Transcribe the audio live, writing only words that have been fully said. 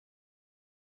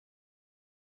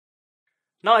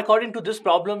Now, according to this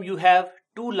problem, you have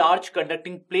two large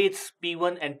conducting plates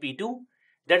P1 and P2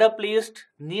 that are placed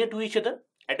near to each other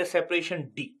at a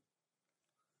separation D,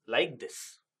 like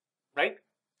this, right?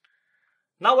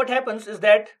 Now what happens is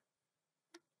that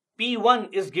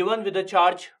P1 is given with a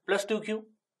charge plus 2q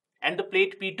and the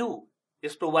plate P2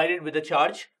 is provided with a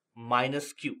charge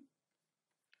minus q.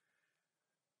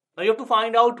 Now you have to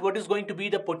find out what is going to be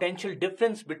the potential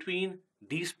difference between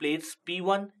these plates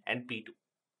P1 and P2.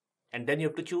 And then you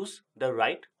have to choose the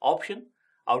right option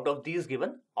out of these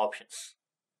given options.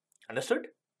 Understood?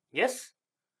 Yes?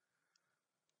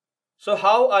 So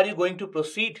how are you going to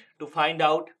proceed to find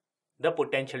out the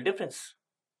potential difference?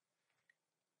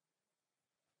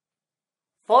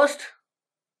 First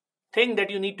thing that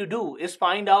you need to do is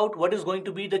find out what is going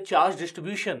to be the charge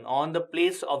distribution on the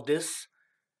plates of this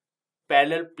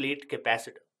parallel plate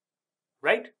capacitor,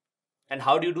 right? And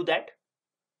how do you do that?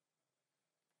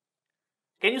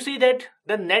 Can you see that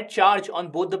the net charge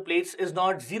on both the plates is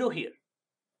not 0 here?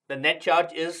 The net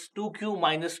charge is 2q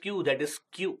minus q, that is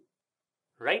q,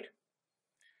 right?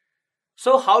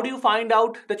 So how do you find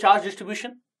out the charge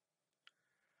distribution?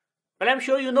 Well, I'm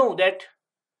sure you know that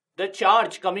the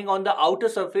charge coming on the outer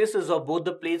surfaces of both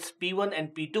the plates P1 and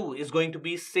P2 is going to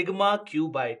be sigma q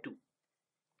by 2,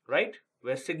 right?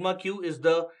 Where sigma q is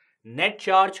the net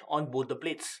charge on both the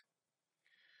plates.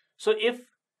 So if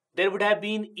there would have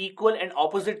been equal and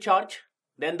opposite charge,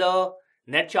 then the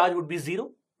net charge would be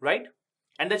 0, right?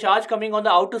 And the charge coming on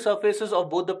the outer surfaces of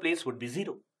both the plates would be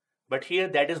 0. But here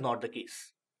that is not the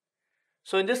case.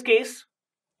 So in this case,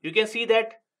 you can see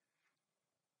that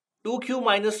 2q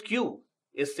minus q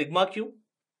is sigma q,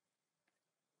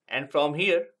 and from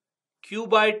here q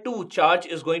by 2 charge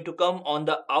is going to come on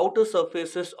the outer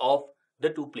surfaces of the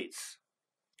two plates.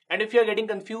 And if you are getting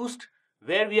confused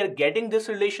where we are getting this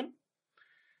relation,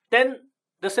 then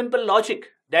the simple logic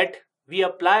that we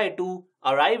apply to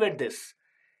arrive at this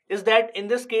is that in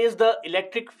this case the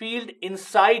electric field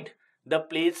inside the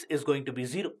plates is going to be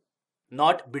 0,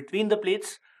 not between the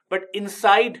plates but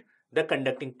inside the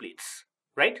conducting plates,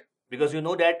 right? Because you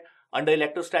know that under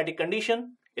electrostatic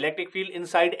condition, electric field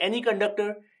inside any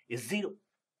conductor is 0.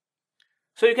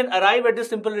 So you can arrive at this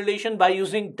simple relation by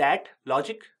using that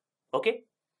logic, okay?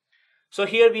 So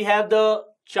here we have the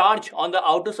charge on the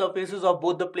outer surfaces of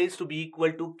both the plates to be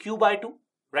equal to q by 2,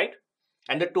 right?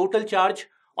 And the total charge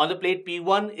on the plate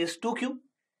P1 is 2q.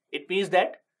 It means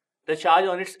that the charge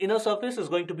on its inner surface is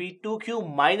going to be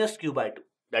 2q minus q by 2,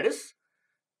 that is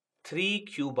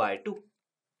 3q by 2.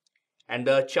 And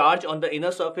the charge on the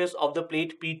inner surface of the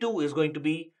plate P2 is going to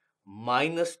be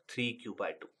minus 3q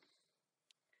by 2.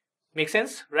 Make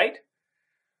sense, right?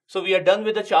 So we are done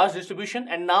with the charge distribution,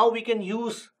 and now we can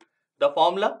use the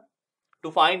formula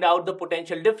to find out the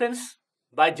potential difference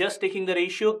by just taking the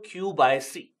ratio q by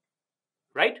c,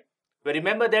 right? But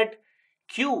remember that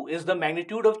q is the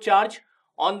magnitude of charge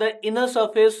on the inner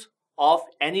surface of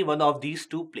any one of these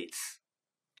two plates,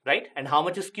 right? And how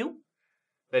much is q?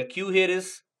 Well, q here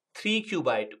is 3q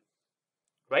by 2,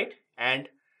 right? And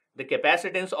the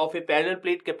capacitance of a parallel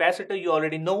plate capacitor you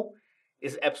already know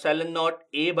is epsilon naught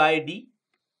A by D,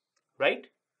 right?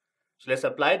 So let's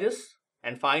apply this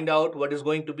and find out what is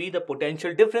going to be the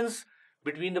potential difference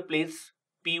between the plates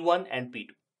P1 and P2.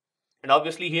 And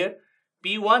obviously here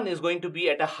P1 is going to be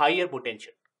at a higher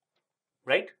potential,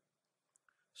 right?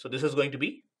 So this is going to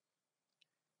be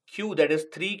Q, that is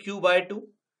 3Q by 2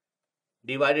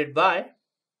 divided by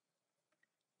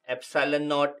epsilon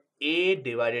naught A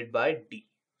divided by D.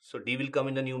 So D will come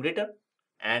in the numerator,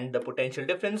 and the potential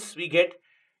difference we get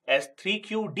as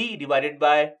 3QD divided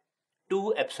by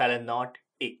 2 epsilon naught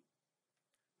A.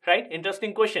 Right?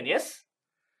 Interesting question, yes?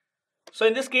 So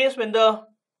in this case, when the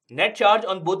net charge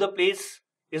on both the plates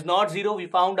is not 0, we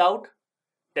found out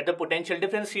that the potential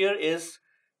difference here is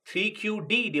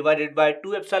 3QD divided by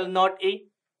 2 epsilon naught A,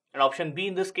 and option B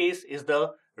in this case is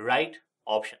the right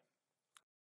option.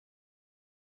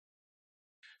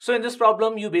 So in this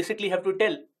problem, you basically have to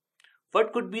tell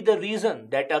what could be the reason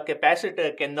that a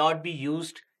capacitor cannot be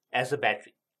used as a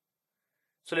battery.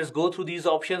 So let's go through these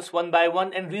options one by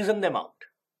one and reason them out.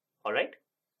 Alright,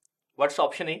 what's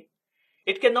option A?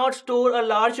 It cannot store a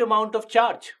large amount of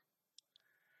charge.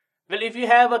 Well, if you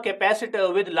have a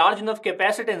capacitor with large enough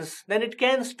capacitance, then it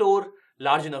can store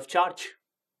large enough charge,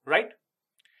 right?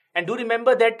 And do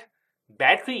remember that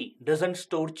battery doesn't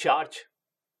store charge.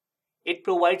 It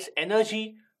provides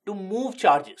energy to move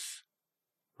charges,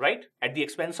 right? At the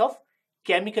expense of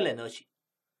chemical energy.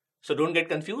 So don't get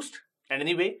confused. And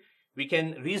anyway, we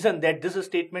can reason that this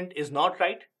statement is not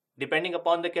right. Depending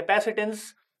upon the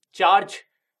capacitance, charge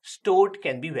stored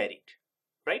can be varied,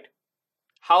 right?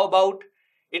 How about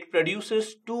it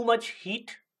produces too much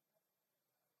heat?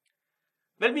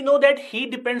 Well, we know that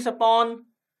heat depends upon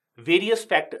various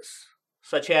factors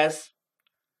such as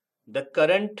the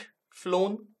current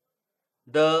flown,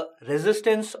 the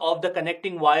resistance of the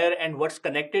connecting wire and what's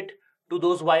connected to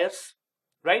those wires,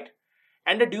 right?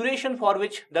 And the duration for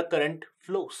which the current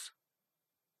flows.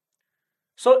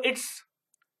 So it's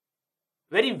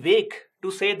very vague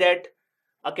to say that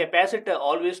a capacitor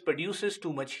always produces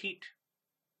too much heat,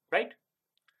 right?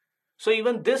 So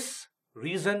even this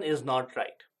reason is not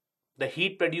right. The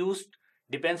heat produced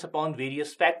depends upon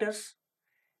various factors,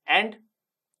 and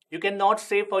you cannot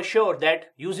say for sure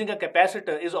that using a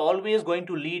capacitor is always going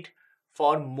to lead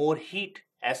for more heat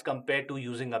as compared to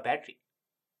using a battery,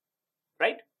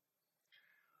 right?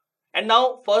 And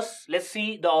now first let's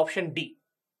see the option D.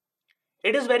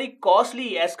 It is very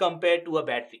costly as compared to a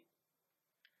battery.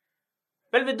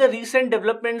 Well, with the recent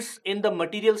developments in the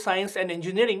material science and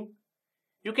engineering,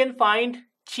 you can find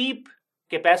cheap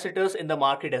capacitors in the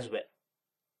market as well,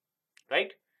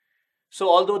 right? So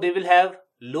although they will have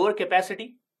lower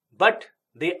capacity, but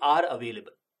they are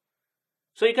available.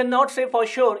 So you cannot say for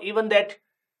sure even that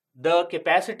the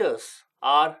capacitors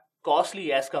are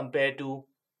costly as compared to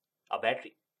a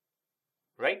battery,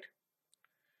 right?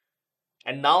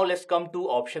 And now let's come to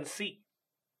option C.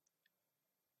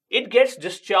 It gets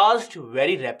discharged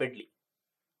very rapidly.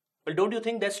 Well, don't you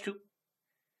think that's true?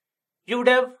 You would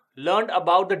have learned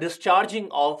about the discharging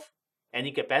of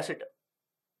any capacitor,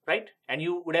 right? And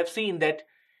you would have seen that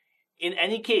in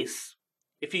any case,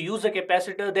 if you use a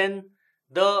capacitor, then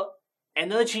the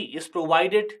energy is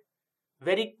provided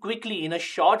very quickly in a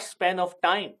short span of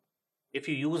time if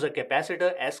you use a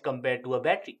capacitor as compared to a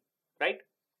battery, right?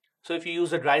 So if you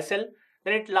use a dry cell,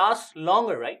 then it lasts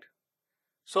longer, right?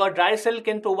 So a dry cell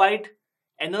can provide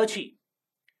energy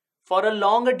for a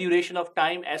longer duration of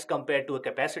time as compared to a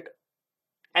capacitor.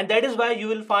 And that is why you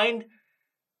will find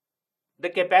the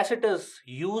capacitors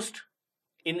used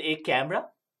in a camera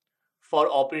for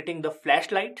operating the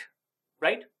flashlight,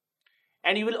 right?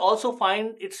 And you will also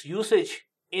find its usage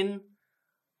in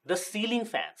the ceiling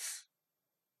fans.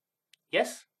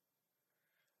 Yes?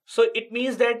 So it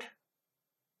means that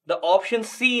the option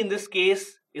C in this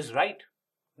case is right.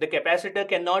 The capacitor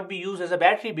cannot be used as a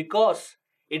battery because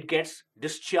it gets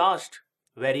discharged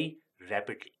very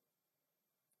rapidly,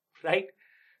 right?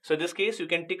 So in this case, you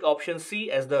can tick option C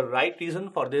as the right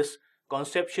reason for this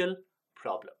conceptual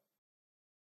problem.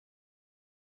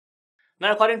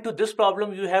 Now, according to this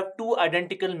problem, you have two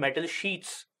identical metal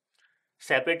sheets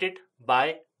separated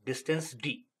by distance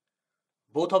D.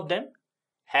 Both of them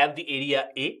have the area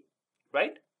A,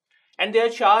 right? And they are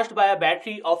charged by a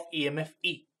battery of EMF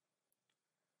E.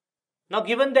 Now,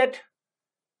 given that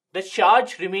the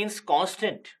charge remains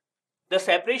constant, the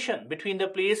separation between the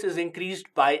plates is increased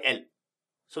by L.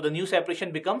 So the new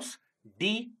separation becomes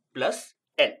D plus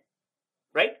L,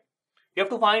 right? You have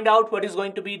to find out what is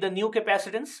going to be the new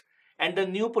capacitance and the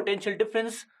new potential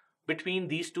difference between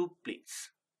these two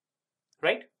plates,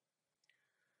 right?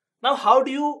 Now, how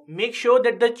do you make sure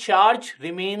that the charge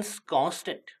remains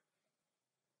constant?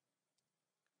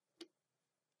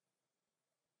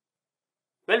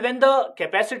 Well, when the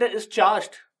capacitor is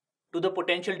charged to the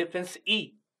potential difference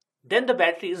E, then the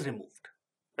battery is removed,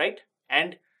 right?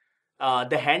 And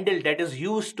the handle that is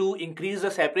used to increase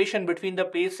the separation between the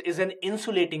plates is an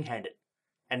insulating handle.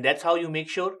 And that's how you make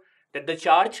sure that the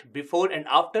charge before and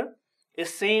after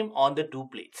is same on the two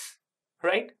plates,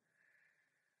 right?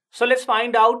 So let's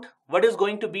find out what is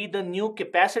going to be the new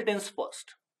capacitance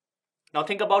first. Now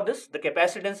think about this. The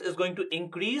capacitance is going to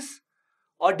increase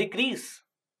or decrease.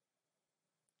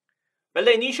 Well,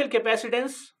 the initial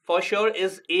capacitance for sure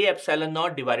is A epsilon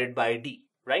naught divided by D,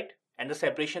 right? And the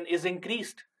separation is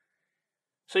increased.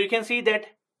 So you can see that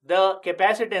the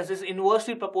capacitance is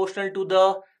inversely proportional to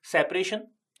the separation,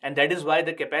 and that is why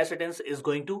the capacitance is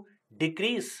going to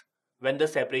decrease when the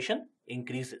separation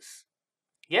increases.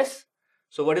 Yes?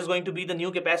 So what is going to be the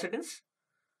new capacitance?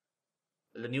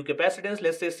 The new capacitance,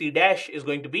 let's say C dash, is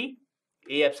going to be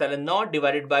A epsilon naught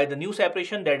divided by the new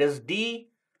separation, that is D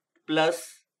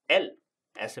plus L.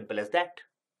 As simple as that.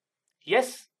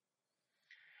 Yes?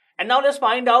 And now let's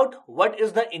find out what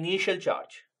is the initial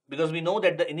charge, because we know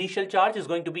that the initial charge is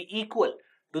going to be equal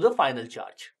to the final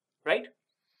charge, right?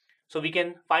 So we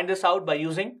can find this out by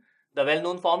using the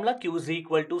well-known formula Q is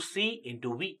equal to C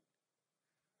into V.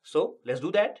 So let's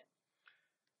do that.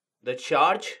 The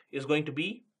charge is going to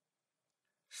be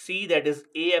C, that is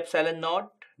A epsilon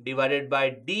naught divided by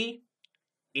D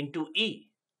into E,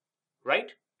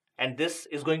 right? And this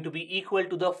is going to be equal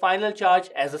to the final charge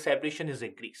as the separation is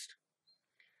increased.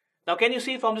 Now can you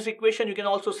see from this equation, you can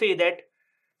also say that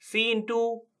C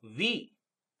into V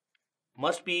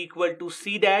must be equal to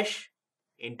C dash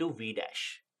into V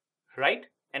dash, right?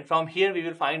 And from here we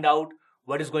will find out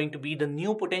what is going to be the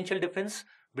new potential difference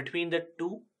between the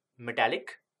two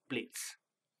metallic plates.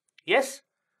 Yes?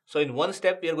 So in one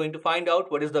step we are going to find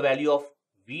out what is the value of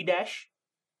V dash,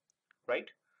 right?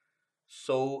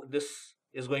 So this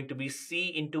is going to be C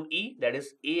into E, that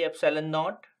is A epsilon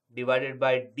naught divided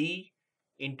by D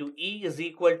into E is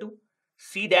equal to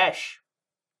C dash,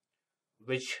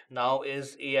 which now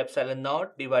is A epsilon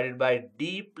naught divided by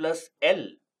D plus L,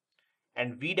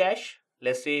 and V dash,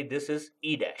 let's say this is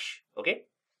E dash, okay?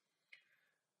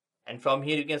 And from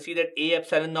here you can see that A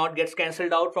epsilon naught gets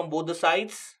cancelled out from both the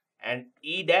sides, and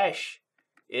E dash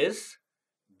is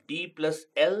D plus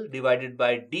L divided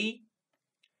by D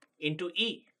into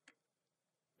E.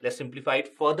 Let's simplify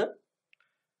it further.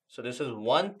 So this is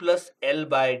 1 plus L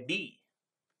by D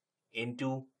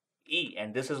into E,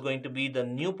 and this is going to be the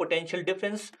new potential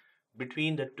difference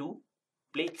between the two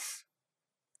plates,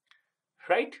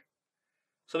 right?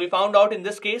 So we found out in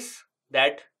this case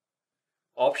that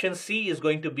option C is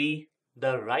going to be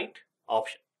the right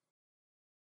option.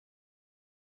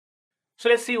 So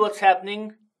let's see what's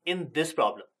happening in this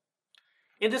problem.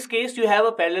 In this case, you have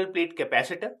a parallel plate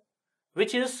capacitor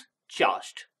which is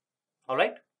charged. All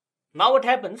right. Now what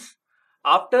happens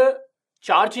after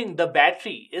charging, the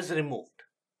battery is removed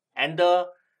and the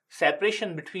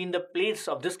separation between the plates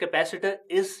of this capacitor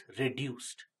is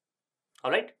reduced.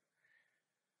 All right.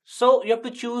 So you have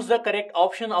to choose the correct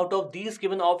option out of these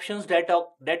given options that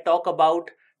talk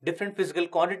about different physical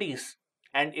quantities,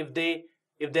 and if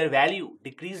their value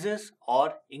decreases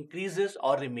or increases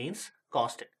or remains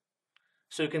constant.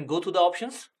 So you can go through the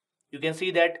options. You can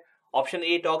see that option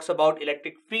A talks about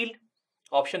electric field,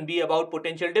 option B about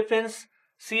potential difference,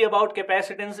 C about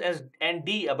capacitance, and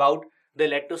D about the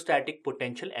electrostatic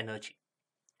potential energy.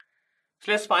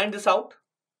 So let's find this out.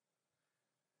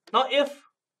 Now if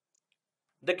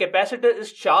the capacitor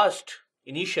is charged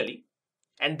initially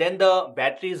and then the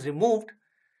battery is removed,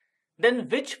 then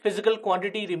which physical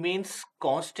quantity remains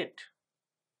constant?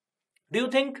 Do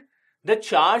you think the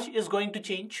charge is going to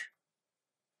change?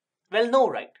 Well, no,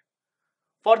 right?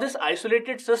 For this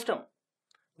isolated system,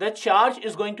 the charge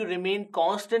is going to remain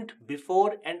constant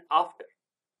before and after.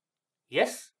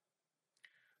 Yes?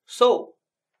 So,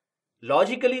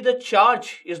 logically the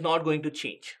charge is not going to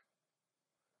change.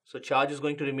 So charge is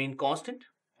going to remain constant.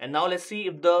 And now let's see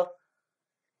if the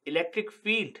electric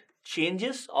field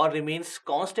changes or remains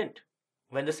constant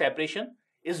when the separation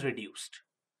is reduced.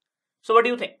 So what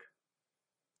do you think?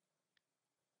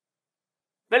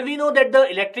 Well, we know that the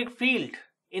electric field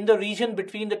in the region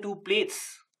between the two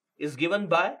plates is given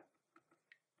by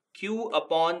Q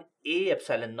upon A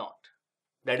epsilon naught.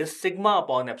 That is sigma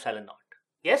upon epsilon naught.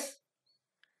 Yes?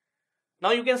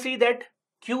 Now you can see that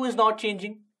Q is not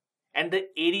changing and the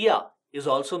area is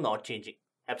also not changing.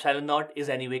 Epsilon naught is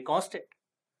anyway constant.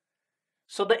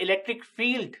 So the electric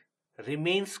field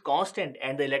remains constant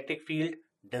and the electric field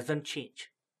doesn't change.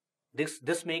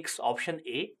 This makes option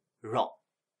A wrong.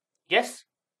 Yes?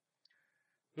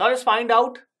 Now let's find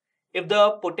out if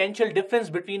the potential difference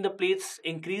between the plates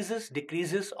increases,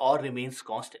 decreases, or remains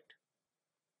constant.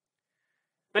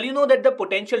 Well, you know that the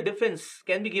potential difference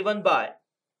can be given by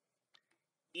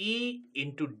E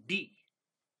into D,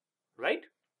 right?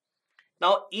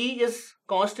 Now E is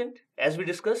constant as we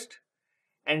discussed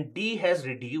and D has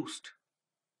reduced.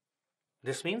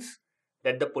 This means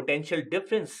that the potential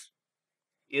difference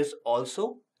is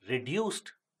also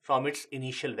reduced from its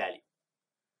initial value.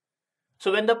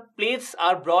 So when the plates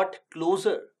are brought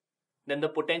closer, then the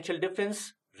potential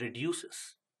difference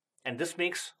reduces. And this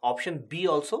makes option B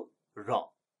also wrong.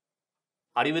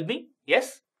 Are you with me?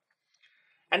 Yes?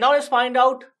 And now let's find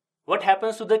out what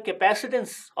happens to the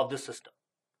capacitance of this system.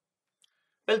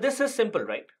 Well, this is simple,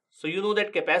 right? So you know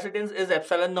that capacitance is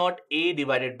epsilon naught A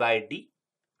divided by D,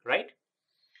 right?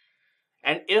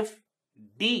 And if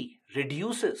D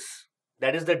reduces,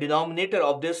 that is the denominator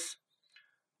of this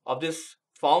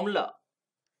formula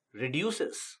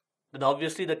reduces, then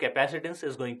obviously the capacitance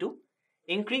is going to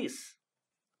increase.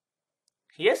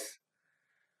 Yes?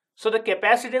 So the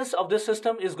capacitance of this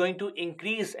system is going to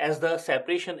increase as the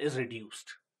separation is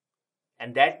reduced.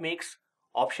 And that makes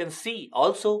option C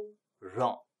also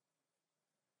wrong.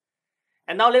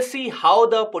 And now let's see how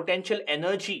the potential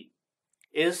energy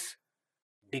is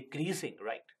decreasing,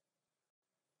 right?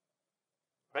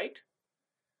 Right?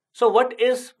 So what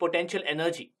is potential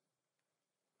energy?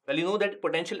 Well, you know that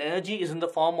potential energy is in the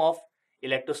form of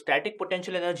electrostatic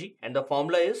potential energy, and the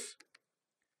formula is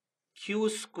Q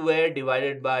square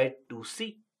divided by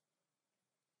 2C.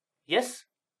 Yes?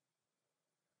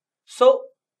 So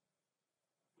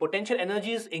potential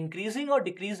energy is increasing or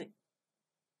decreasing?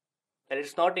 Well,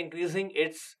 it's not increasing,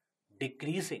 it's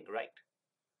decreasing, right?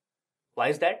 Why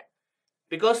is that?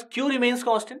 Because Q remains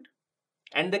constant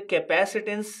and the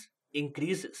capacitance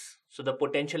increases. So the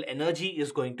potential energy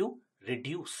is going to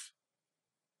reduce.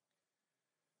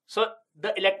 So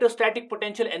the electrostatic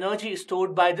potential energy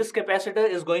stored by this capacitor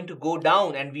is going to go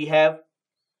down, and we have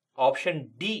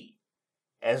option D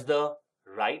as the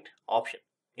right option.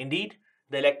 Indeed,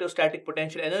 the electrostatic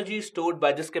potential energy stored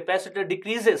by this capacitor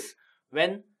decreases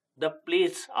when the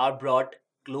plates are brought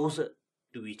closer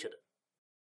to each other.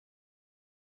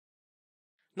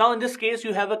 Now in this case,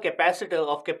 you have a capacitor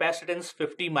of capacitance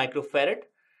 50 microfarad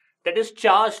that is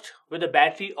charged with a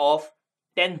battery of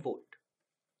 10 volt.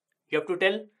 You have to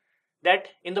tell that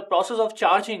in the process of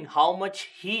charging, how much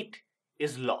heat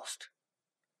is lost.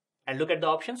 And look at the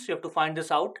options. You have to find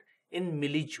this out in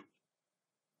millijoule.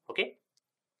 Okay.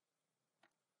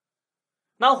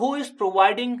 Now, who is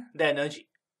providing the energy?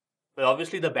 Well,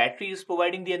 obviously the battery is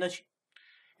providing the energy.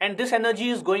 And this energy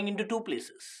is going into two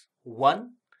places.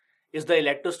 One is the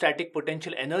electrostatic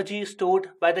potential energy stored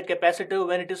by the capacitor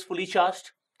when it is fully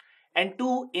charged. And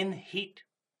two, in heat.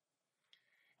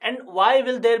 And why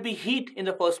will there be heat in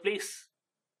the first place?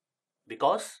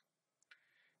 Because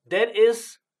there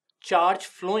is charge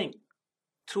flowing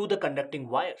through the conducting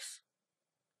wires,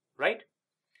 right?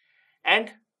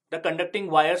 And the conducting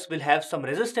wires will have some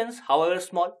resistance, however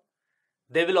small.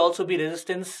 There will also be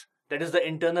resistance, that is the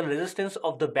internal resistance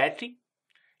of the battery.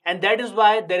 And that is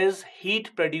why there is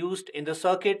heat produced in the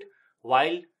circuit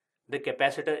while the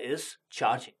capacitor is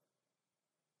charging.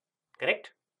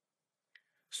 Correct?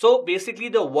 So basically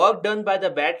the work done by the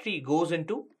battery goes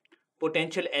into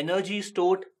potential energy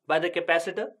stored by the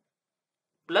capacitor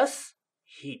plus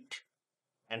heat.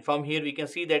 And from here we can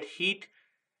see that heat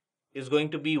is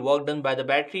going to be work done by the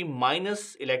battery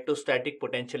minus electrostatic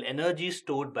potential energy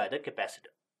stored by the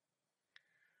capacitor.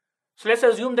 So let's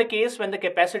assume the case when the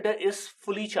capacitor is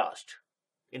fully charged.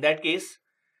 In that case,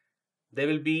 there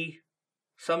will be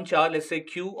some charge, let's say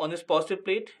Q on this positive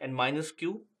plate and minus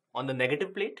Q on the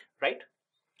negative plate, right?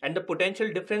 And the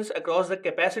potential difference across the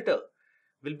capacitor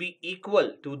will be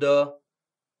equal to the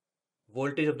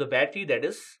voltage of the battery, that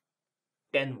is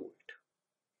 10 volt.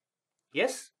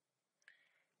 Yes?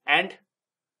 And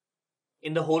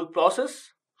in the whole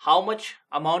process, how much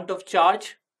amount of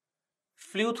charge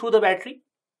flew through the battery?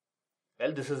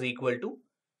 Well, this is equal to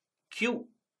Q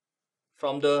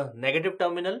from the negative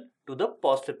terminal to the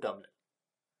positive terminal.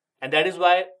 And that is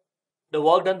why the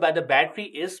work done by the battery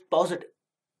is positive.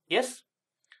 Yes?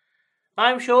 Now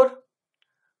I'm sure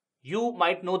you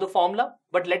might know the formula,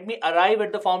 but let me arrive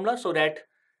at the formula so that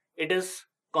it is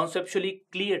conceptually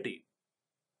clear to you.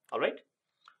 Alright?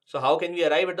 So how can we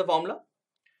arrive at the formula?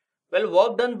 Well,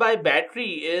 work done by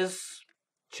battery is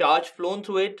charge flown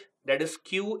through it, that is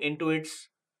Q into its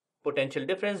potential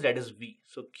difference, that is V.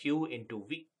 So Q into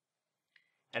V.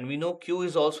 And we know Q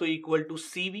is also equal to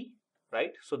CV,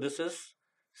 right? So this is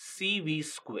CV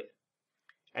square.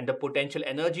 And the potential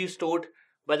energy stored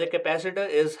by the capacitor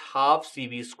is half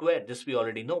CV square. This we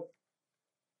already know.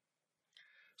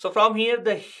 So from here,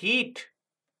 the heat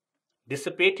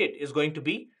dissipated is going to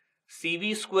be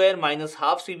CV square minus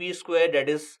half CV square, that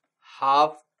is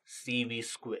half CV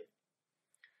square.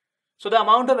 So the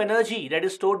amount of energy that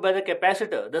is stored by the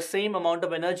capacitor, the same amount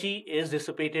of energy is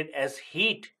dissipated as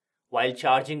heat while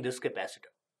charging this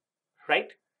capacitor,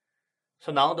 right?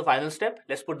 So now the final step,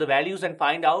 let's put the values and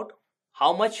find out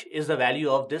how much is the value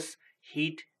of this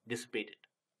heat dissipated.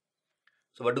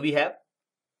 So what do we have?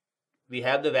 We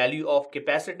have the value of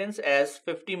capacitance as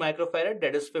 50 microfarad,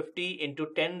 that is 50 into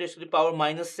 10 raised to the power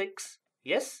minus 6.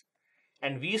 Yes?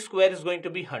 And V square is going to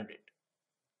be 100.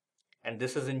 And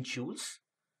this is in joules.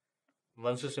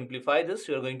 Once you simplify this,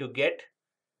 you are going to get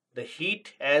the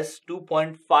heat as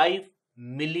 2.5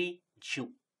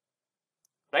 millijoule.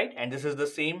 Right? And this is the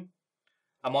same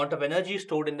amount of energy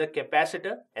stored in the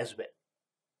capacitor as well.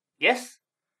 Yes?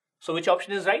 So which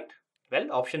option is right?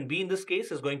 Well, option B in this case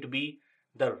is going to be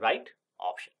the right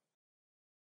option.